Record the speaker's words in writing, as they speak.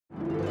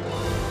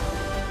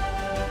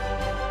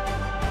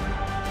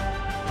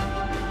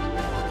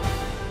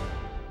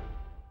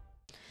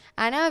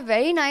Anna,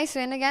 very nice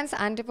win against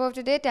Antipov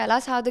today. Tell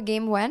us how the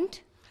game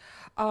went.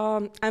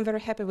 I'm very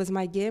happy with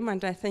my game,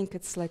 and I think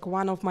it's like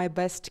one of my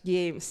best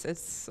games.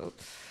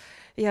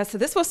 Yeah, so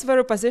this was a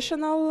very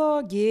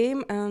positional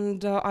game,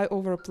 and I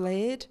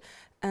overplayed,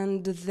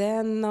 and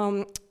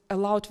then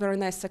allowed very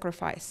nice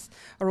sacrifice.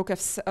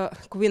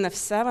 Queen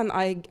f7,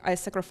 I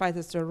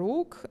sacrificed the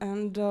rook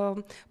and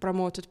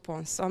promoted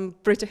pawn, so I'm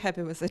pretty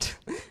happy with it.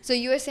 So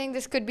you were saying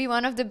this could be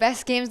one of the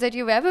best games that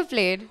you've ever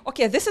played?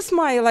 Okay, this is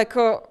my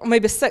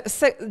maybe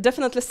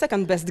definitely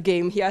second best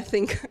game here, I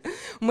think.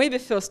 Maybe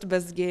first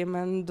best game,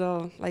 and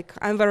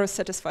I'm very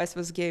satisfied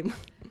with the game.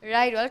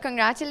 Right, well,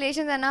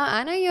 congratulations. And now,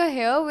 Anna, you're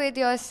here with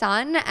your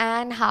son,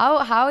 and how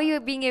are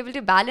you being able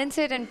to balance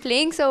it and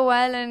playing so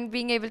well and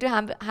being able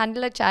to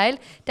handle a child?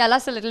 Tell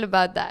us a little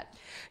about that.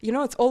 You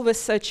know, it's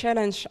always a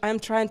challenge. I'm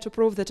trying to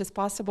prove that it's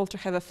possible to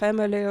have a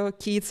family,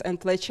 kids, and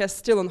play chess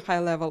still on high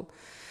level.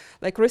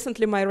 Like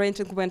recently, my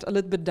ranking went a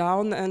little bit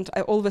down, and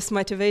I always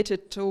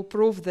motivated to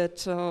prove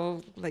that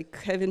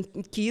having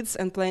kids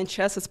and playing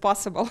chess is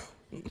possible.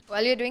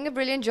 Well, you're doing a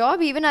brilliant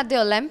job. Even at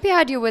the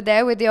Olympiad, you were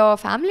there with your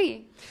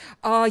family.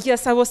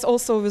 Yes, I was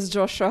also with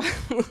Joshua.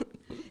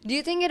 Do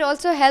you think it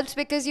also helps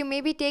because you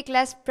maybe take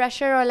less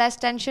pressure or less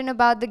tension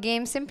about the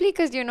game simply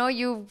because you know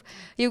you've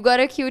got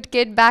a cute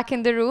kid back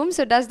in the room?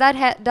 So does that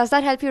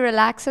help you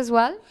relax as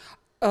well?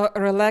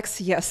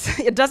 Relax, yes.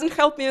 It doesn't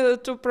help me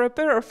to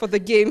prepare for the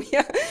game,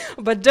 yeah.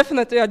 But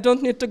definitely I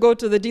don't need to go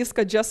to the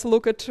disco, just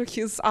look at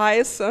his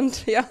eyes and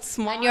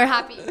smile. And you're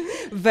happy?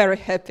 Very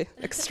happy,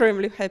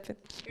 extremely happy.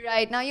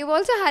 Right, now you've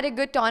also had a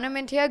good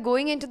tournament here.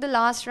 Going into the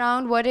last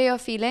round, what are your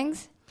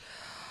feelings?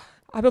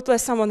 I will play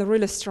someone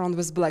really strong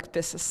with black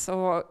pieces.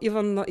 So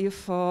even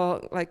if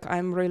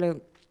I'm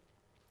really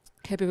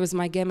happy with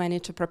my game, I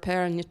need to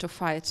prepare, I need to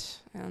fight.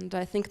 And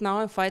I think now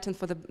I'm fighting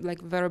for the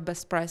very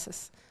best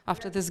prizes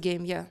after this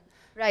game, yeah.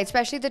 Right,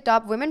 especially the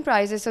top women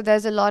prizes, so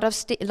there's a lot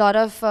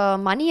of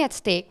money at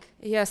stake.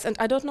 Yes, and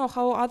I don't know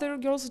how other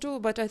girls do,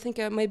 but I think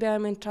maybe I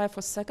may try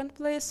for second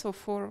place or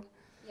for...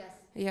 Yes.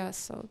 Yeah,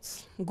 so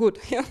it's good,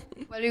 yeah.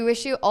 Well, we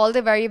wish you all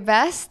the very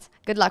best.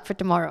 Good luck for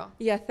tomorrow.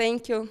 Yeah,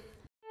 thank you.